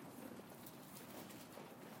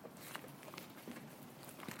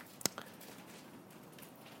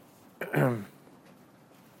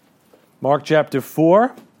 Mark chapter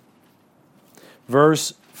 4,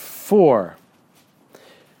 verse 4.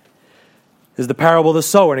 Is the parable of the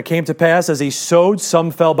sower. And it came to pass, as he sowed,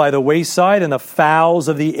 some fell by the wayside, and the fowls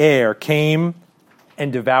of the air came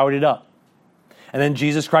and devoured it up. And then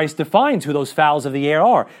Jesus Christ defines who those fowls of the air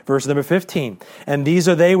are. Verse number 15. And these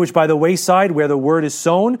are they which by the wayside, where the word is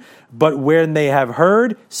sown, but when they have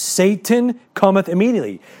heard, Satan cometh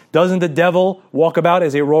immediately. Doesn't the devil walk about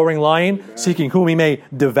as a roaring lion, seeking whom he may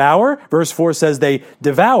devour? Verse 4 says they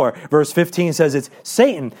devour. Verse 15 says it's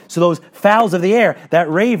Satan. So those fowls of the air, that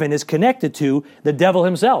raven is connected to the devil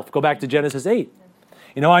himself. Go back to Genesis 8.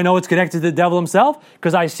 You know, I know it's connected to the devil himself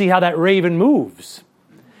because I see how that raven moves.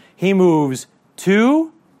 He moves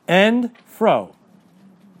to and fro.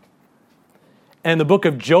 And the book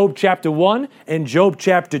of Job chapter 1 and Job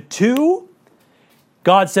chapter 2,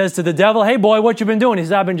 God says to the devil, hey boy, what you been doing? He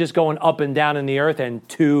says, I've been just going up and down in the earth and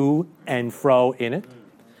to and fro in it.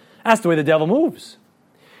 That's the way the devil moves.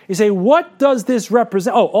 You say, what does this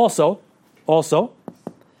represent? Oh, also,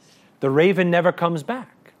 the raven never comes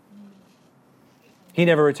back. He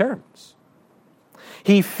never returns.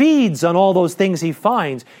 He feeds on all those things he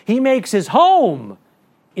finds. He makes his home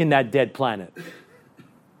in that dead planet.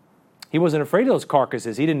 He wasn't afraid of those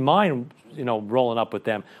carcasses. He didn't mind, rolling up with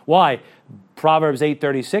them. Why? Proverbs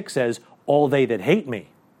 8:36 says, all they that hate me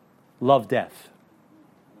love death.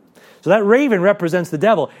 So that raven represents the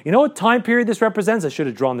devil. You know what time period this represents? I should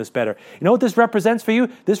have drawn this better. You know what this represents for you?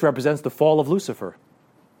 This represents the fall of Lucifer.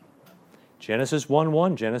 Genesis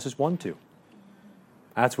 1:1, Genesis 1:2.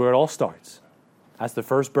 That's where it all starts. That's the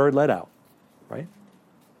first bird let out, right?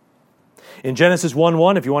 In Genesis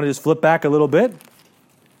 1:1, if you want to just flip back a little bit,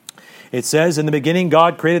 it says, in the beginning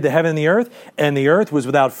God created the heaven and the earth was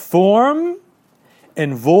without form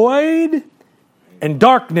and void, and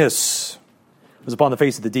darkness was upon the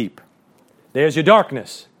face of the deep. There's your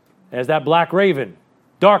darkness. There's that black raven.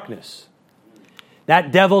 Darkness.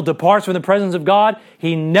 That devil departs from the presence of God.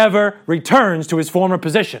 He never returns to his former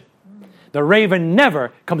position. The raven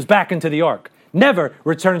never comes back into the ark. Never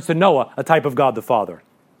returns to Noah, a type of God the Father.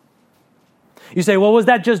 You say, well, was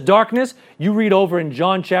that just darkness? You read over in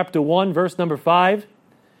John chapter 1, verse number 5,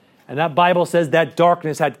 and that Bible says that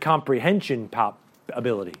darkness had comprehension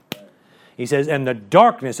ability. He says, and the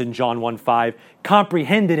darkness in John 1:5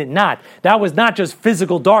 comprehended it not. That was not just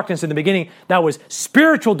physical darkness in the beginning. That was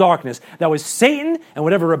spiritual darkness. That was Satan, and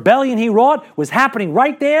whatever rebellion he wrought was happening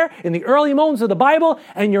right there in the early moments of the Bible.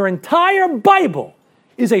 And your entire Bible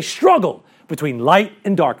is a struggle between light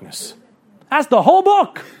and darkness. That's the whole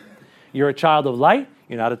book. You're a child of light.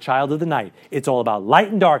 You're not a child of the night. It's all about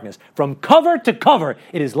light and darkness. From cover to cover,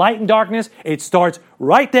 it is light and darkness. It starts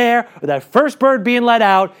right there with that first bird being let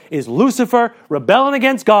out is Lucifer rebelling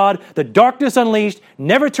against God, the darkness unleashed,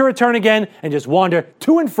 never to return again, and just wander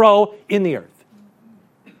to and fro in the earth.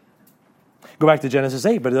 Go back to Genesis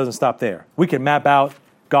 8, but it doesn't stop there. We can map out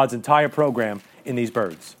God's entire program in these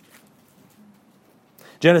birds.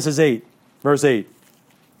 Genesis 8, verse 8.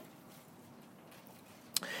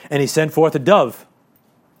 And he sent forth a dove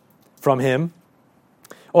from him.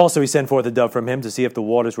 Also he sent forth a dove from him to see if the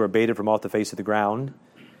waters were abated from off the face of the ground.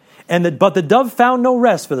 But the dove found no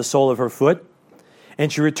rest for the sole of her foot.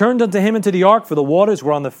 And she returned unto him into the ark, for the waters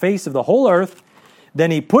were on the face of the whole earth. Then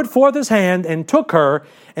he put forth his hand and took her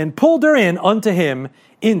and pulled her in unto him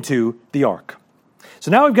into the ark. So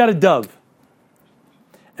now we've got a dove.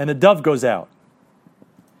 And the dove goes out.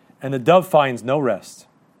 And the dove finds no rest.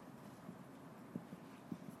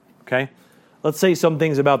 Okay? Let's say some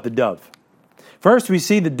things about the dove. First, we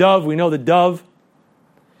see the dove. We know the dove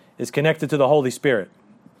is connected to the Holy Spirit.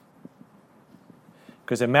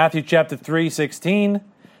 Because in Matthew chapter 3:16,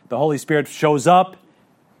 the Holy Spirit shows up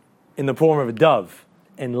in the form of a dove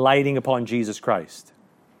and lighting upon Jesus Christ.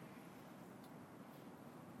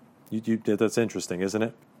 That's interesting, isn't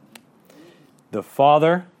it? The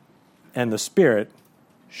Father and the Spirit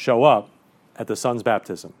show up at the Son's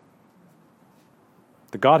baptism.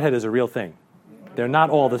 The Godhead is a real thing. They're not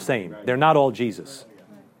all the same. They're not all Jesus.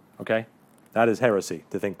 Okay? That is heresy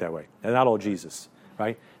to think that way. They're not all Jesus.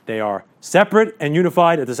 Right? They are separate and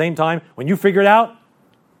unified at the same time. When you figure it out,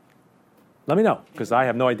 let me know, because I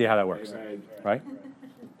have no idea how that works. Right?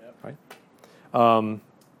 Right?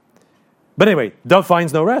 But anyway, dove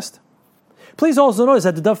finds no rest. Please also notice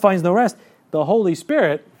that the dove finds no rest. The Holy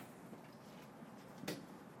Spirit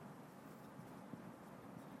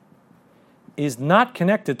is not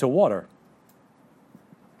connected to water.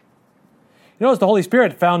 You notice the Holy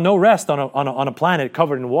Spirit found no rest on a planet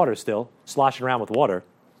covered in water still, sloshing around with water.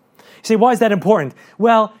 You say, why is that important?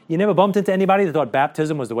 Well, you never bumped into anybody that thought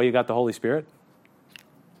baptism was the way you got the Holy Spirit?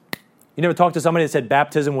 You never talked to somebody that said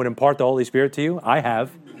baptism would impart the Holy Spirit to you? I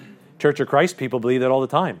have. Church of Christ people believe that all the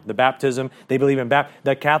time. The baptism, they believe in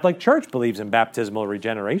the Catholic Church believes in baptismal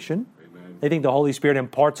regeneration. Amen. They think the Holy Spirit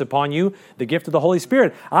imparts upon you the gift of the Holy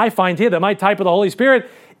Spirit. I find here that my type of the Holy Spirit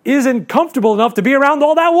isn't comfortable enough to be around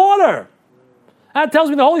all that water. That tells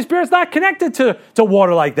me the Holy Spirit's not connected to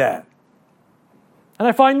water like that. And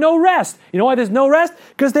I find no rest. You know why there's no rest?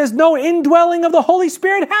 Because there's no indwelling of the Holy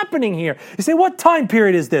Spirit happening here. You say, what time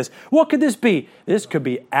period is this? What could this be? This could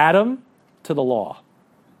be Adam to the law.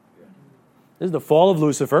 This is the fall of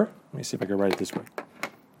Lucifer. Let me see if I can write it this way.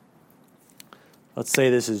 Let's say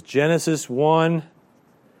this is Genesis 1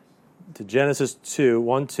 to Genesis 2,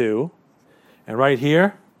 1, 2. And right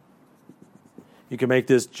here, you can make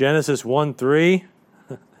this Genesis 1, 3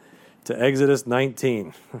 to Exodus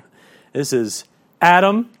 19. This is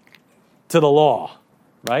Adam to the law,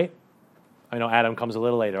 right? I know Adam comes a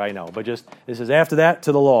little later, I know. But just, this is after that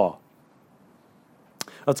to the law.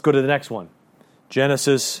 Let's go to the next one.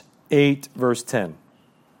 Genesis 8, verse 10.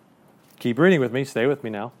 Keep reading with me. Stay with me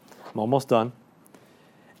now. I'm almost done.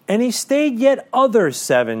 And he stayed yet other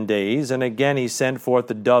 7 days, and again he sent forth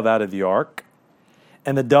the dove out of the ark.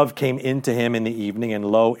 And the dove came into him in the evening, and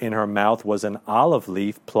lo, in her mouth was an olive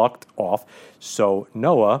leaf plucked off. So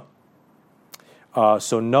Noah, I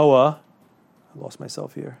lost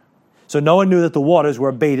myself here. So Noah knew that the waters were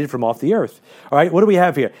abated from off the earth. All right, what do we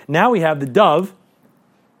have here? Now we have the dove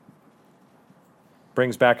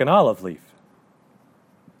brings back an olive leaf.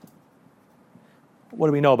 What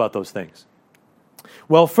do we know about those things?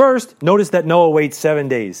 Well, first, notice that Noah waits 7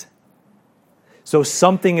 days. So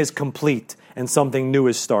something is complete and something new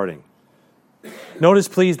is starting. Notice,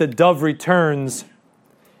 please, the dove returns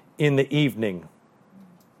in the evening.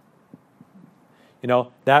 You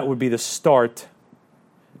know, that would be the start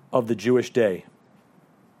of the Jewish day.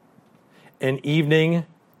 An evening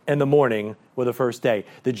and the morning were the first day.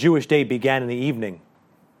 The Jewish day began in the evening.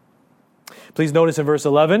 Please notice in verse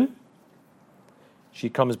 11, she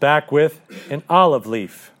comes back with an olive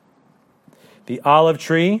leaf. The olive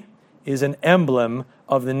tree is an emblem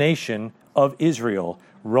of the nation of Israel,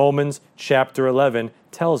 Romans chapter 11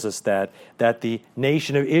 tells us that the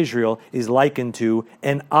nation of Israel is likened to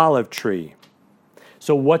an olive tree.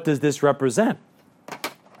 So what does this represent?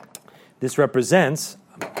 This represents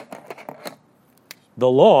the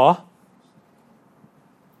law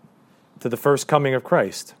to the first coming of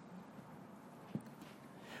Christ.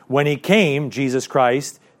 When he came, Jesus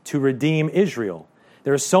Christ, to redeem Israel.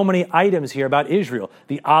 There are so many items here about Israel.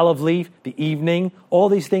 The olive leaf, the evening, all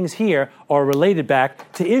these things here are related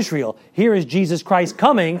back to Israel. Here is Jesus Christ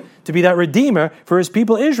coming to be that redeemer for his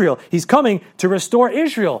people Israel. He's coming to restore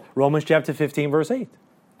Israel. Romans chapter 15, verse 8.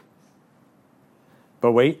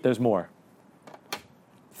 But wait, there's more.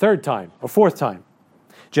 Third time, or fourth time.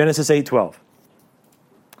 Genesis 8:12.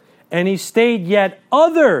 And he stayed yet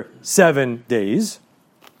other 7 days.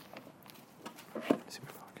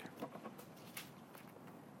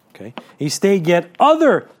 Okay. He stayed yet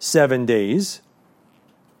other 7 days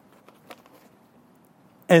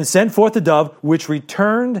and sent forth the dove, which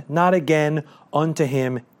returned not again unto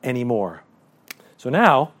him anymore. So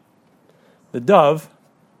now, the dove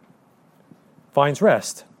finds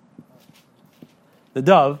rest. The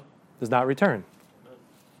dove does not return.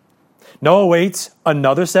 Noah waits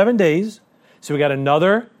another 7 days. So we got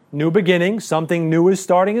another new beginning. Something new is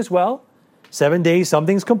starting as well. 7 days,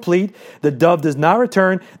 something's complete. The dove does not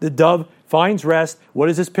return. The dove finds rest. What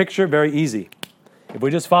is this picture? Very easy. If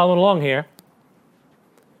we're just following along here,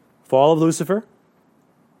 fall of Lucifer,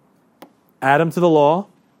 Adam to the law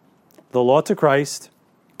to Christ,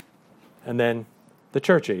 and then the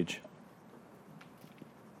church age.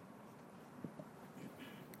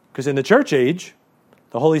 Because in the church age,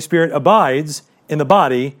 the Holy Spirit abides in the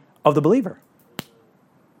body of the believer.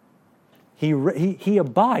 He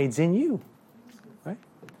abides in you. Right?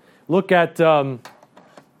 Look at, go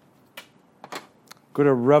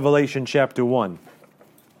to Revelation chapter 1.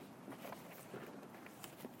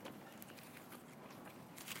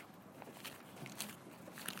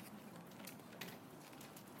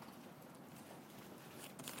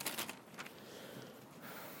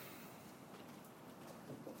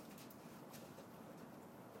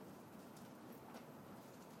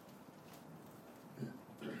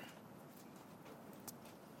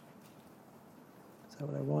 Is that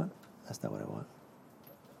what I want? That's not what I want.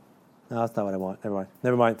 No, that's not what I want.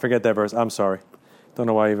 Never mind. Forget that verse. I'm sorry. Don't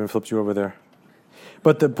know why I even flipped you over there.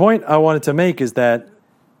 But the point I wanted to make is that,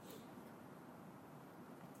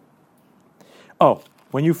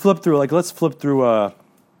 when you flip through, let's flip through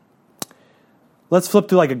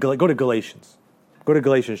go to Galatians. Go to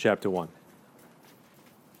Galatians chapter 1.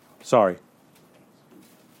 Sorry.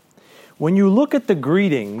 When you look at the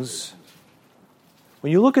greetings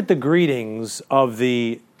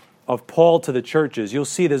of Paul to the churches, you'll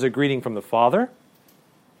see there's a greeting from the Father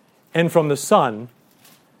and from the Son,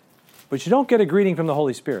 but you don't get a greeting from the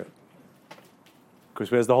Holy Spirit. Because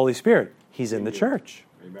where's the Holy Spirit? He's in the church.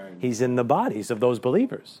 Amen. He's in the bodies of those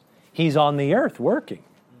believers. He's on the earth working,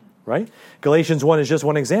 right? Galatians 1 is just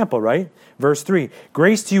one example, right? Verse 3,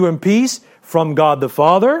 grace to you and peace from God the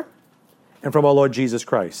Father and from our Lord Jesus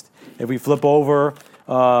Christ. If we flip over,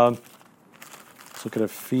 let's look at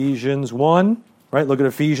Ephesians 1, right? Look at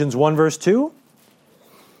Ephesians 1, verse 2.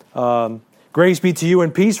 Grace be to you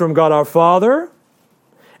and peace from God our Father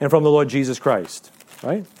and from the Lord Jesus Christ,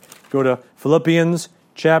 right? Go to Philippians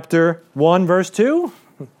chapter 1, verse 2.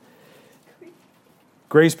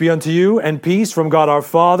 Grace be unto you and peace from God our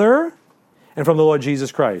Father and from the Lord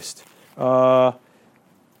Jesus Christ. Let's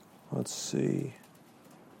see.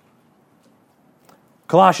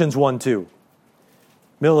 Colossians 1, 2.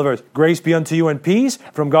 Middle of the verse. Grace be unto you and peace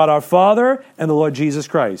from God our Father and the Lord Jesus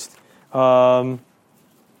Christ. 1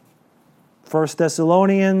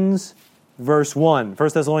 Thessalonians verse 1. 1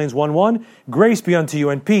 Thessalonians 1:1. Grace be unto you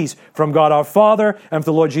and peace from God our Father and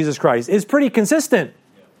from the Lord Jesus Christ. It's pretty consistent.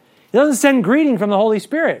 It doesn't send greeting from the Holy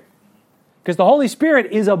Spirit. Because the Holy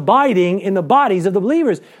Spirit is abiding in the bodies of the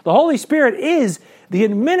believers. The Holy Spirit is the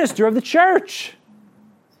administrator of the church.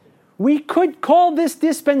 We could call this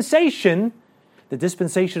dispensation the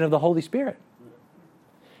dispensation of the Holy Spirit.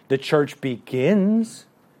 The church begins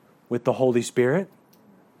with the Holy Spirit,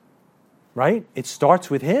 right? It starts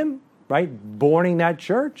with Him, right? Borning that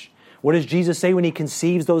church. What does Jesus say when He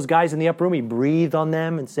conceives those guys in the upper room? He breathed on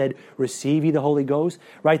them and said, receive ye the Holy Ghost,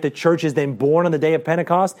 right? The church is then born on the day of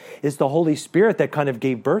Pentecost. It's the Holy Spirit that kind of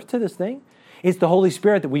gave birth to this thing. It's the Holy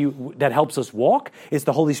Spirit that helps us walk. It's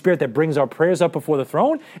the Holy Spirit that brings our prayers up before the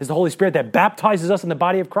throne. It's the Holy Spirit that baptizes us in the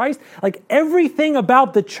body of Christ. Like everything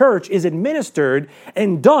about the church is administered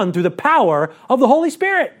and done through the power of the Holy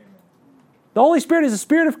Spirit. The Holy Spirit is the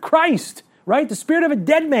Spirit of Christ, right? The Spirit of a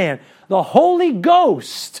dead man. The Holy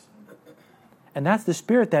Ghost And that's the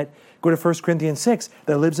Spirit that, go to 1 Corinthians 6,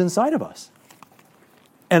 that lives inside of us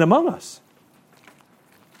and among us.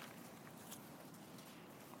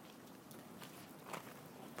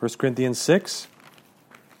 First Corinthians 6,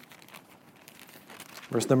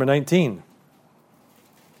 verse number 19.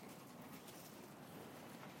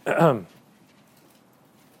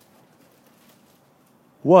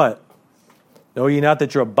 What? Know ye not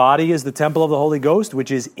that your body is the temple of the Holy Ghost, which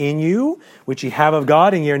is in you, which ye have of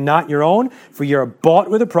God, and ye are not your own? For ye are bought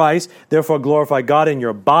with a price. Therefore glorify God in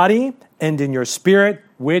your body and in your spirit,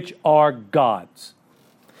 which are God's.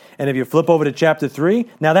 And if you flip over to chapter 3,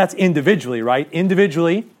 now that's individually, right?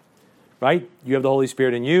 Individually, right? You have the Holy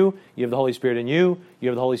Spirit in you. You have the Holy Spirit in you. You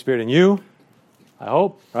have the Holy Spirit in you. I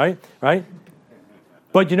hope, right? Right?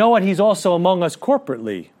 But you know what? He's also among us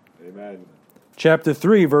corporately. Amen. Chapter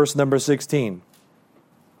 3, verse number 16.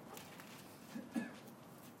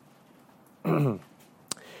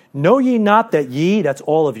 Know ye not that ye, that's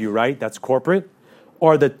all of you, right? That's corporate,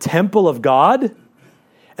 are the temple of God,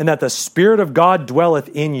 and that the Spirit of God dwelleth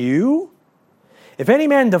in you? If any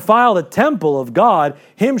man defile the temple of God,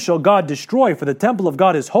 him shall God destroy, for the temple of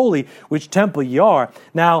God is holy, which temple ye are.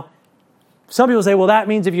 Now, some people say, well, that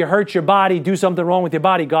means if you hurt your body, do something wrong with your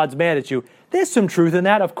body, God's mad at you. There's some truth in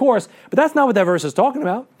that, of course, but that's not what that verse is talking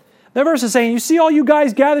about. That verse is saying, you see all you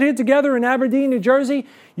guys gathered here together in Aberdeen, New Jersey?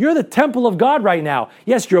 You're the temple of God right now.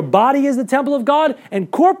 Yes, your body is the temple of God,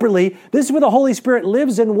 and corporately, this is where the Holy Spirit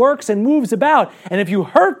lives and works and moves about. And if you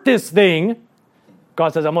hurt this thing,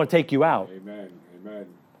 God says, I'm going to take you out. Amen. Amen.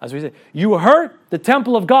 That's what he said. You hurt the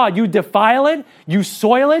temple of God. You defile it. You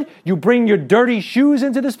soil it. You bring your dirty shoes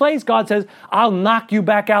into this place. God says, I'll knock you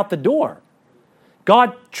back out the door.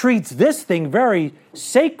 God treats this thing very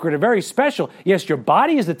sacred and very special. Yes, your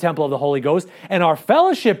body is the temple of the Holy Ghost, and our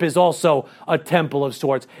fellowship is also a temple of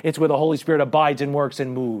sorts. It's where the Holy Spirit abides and works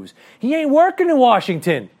and moves. He ain't working in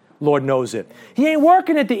Washington. Lord knows it. He ain't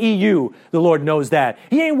working at the EU. The Lord knows that.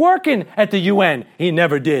 He ain't working at the UN. He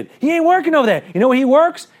never did. He ain't working over there. You know where he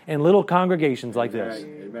works? In little congregations like this.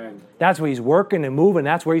 Amen. That's where he's working and moving.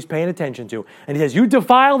 That's where he's paying attention to. And he says, you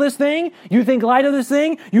defile this thing. You think light of this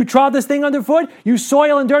thing. You trod this thing underfoot. You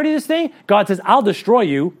soil and dirty this thing. God says, I'll destroy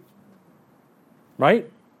you. Right?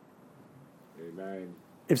 Amen.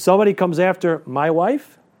 If somebody comes after my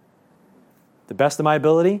wife, the best of my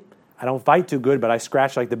ability, I don't fight too good, but I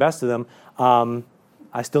scratch like the best of them.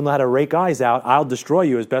 I still know how to rake eyes out. I'll destroy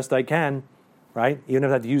you as best I can, right? Even if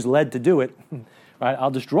I have to use lead to do it, right? I'll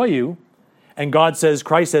destroy you. And God says,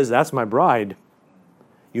 Christ says, that's my bride.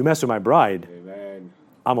 You mess with my bride, Amen.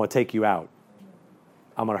 I'm going to take you out.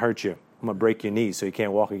 I'm going to hurt you. I'm going to break your knees so you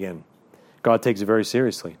can't walk again. God takes it very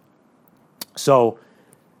seriously. So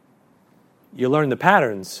you learn the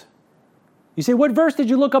patterns. You say, what verse did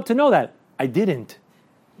you look up to know that? I didn't.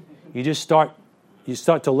 You start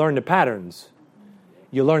to learn the patterns.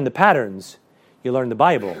 You learn the patterns. You learn the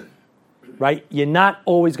Bible, right? You're not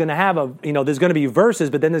always going to have there's going to be verses,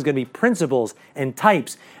 but then there's going to be principles and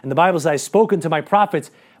types. And the Bible says, I've spoken to my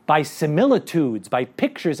prophets by similitudes, by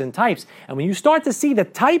pictures and types. And when you start to see the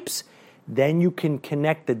types, then you can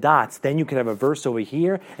connect the dots. Then you can have a verse over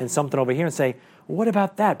here and something over here and say, what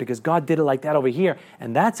about that? Because God did it like that over here.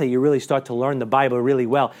 And that's how you really start to learn the Bible really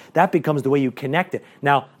well. That becomes the way you connect it.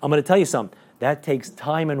 Now, I'm going to tell you something. That takes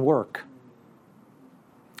time and work,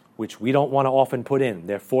 which we don't want to often put in.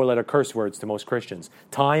 They're four-letter curse words to most Christians.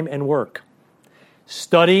 Time and work.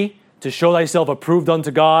 Study to show thyself approved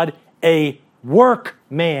unto God, a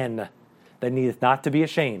workman that needeth not to be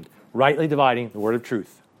ashamed, rightly dividing the word of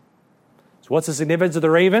truth. So what's the significance of the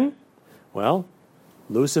raven? Well,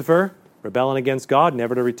 Lucifer rebelling against God,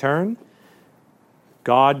 never to return.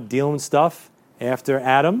 God dealing with stuff after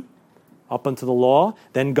Adam, up unto the law.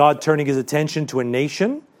 Then God turning his attention to a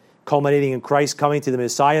nation, culminating in Christ coming to the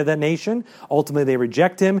Messiah of that nation. Ultimately, they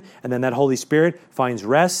reject him, and then that Holy Spirit finds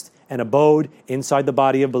rest and abode inside the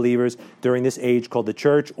body of believers during this age called the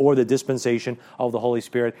church or the dispensation of the Holy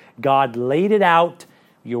Spirit. God laid it out.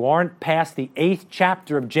 You aren't past the 8th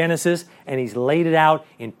chapter of Genesis, and he's laid it out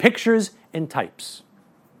in pictures and types.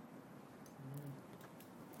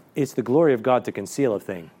 It's the glory of God to conceal a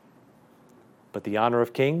thing, but the honor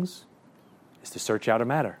of kings is to search out a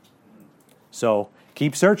matter. So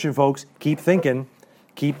keep searching, folks. Keep thinking.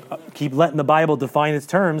 Keep letting the Bible define its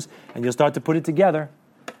terms, and you'll start to put it together.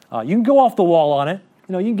 You can go off the wall on it.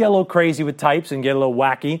 You can get a little crazy with types and get a little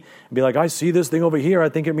wacky and be like, I see this thing over here. I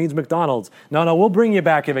think it means McDonald's. No, we'll bring you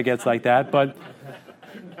back if it gets like that. But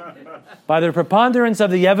by the preponderance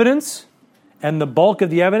of the evidence and the bulk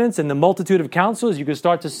of the evidence and the multitude of counsels, you can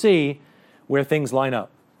start to see where things line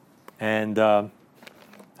up. And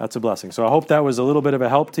that's a blessing. So I hope that was a little bit of a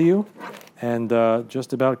help to you. and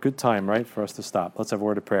just about good time, right, for us to stop. Let's have a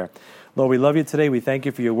word of prayer. Lord, we love you today. We thank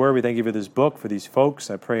you for your word. We thank you for this book, for these folks.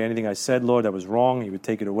 I pray anything I said, Lord, that was wrong, you would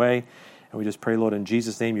take it away. And we just pray, Lord, in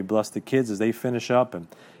Jesus' name, you bless the kids as they finish up and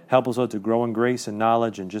help us, Lord, to grow in grace and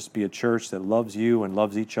knowledge and just be a church that loves you and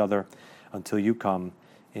loves each other until you come.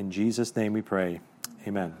 In Jesus' name we pray.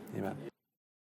 Amen. Amen.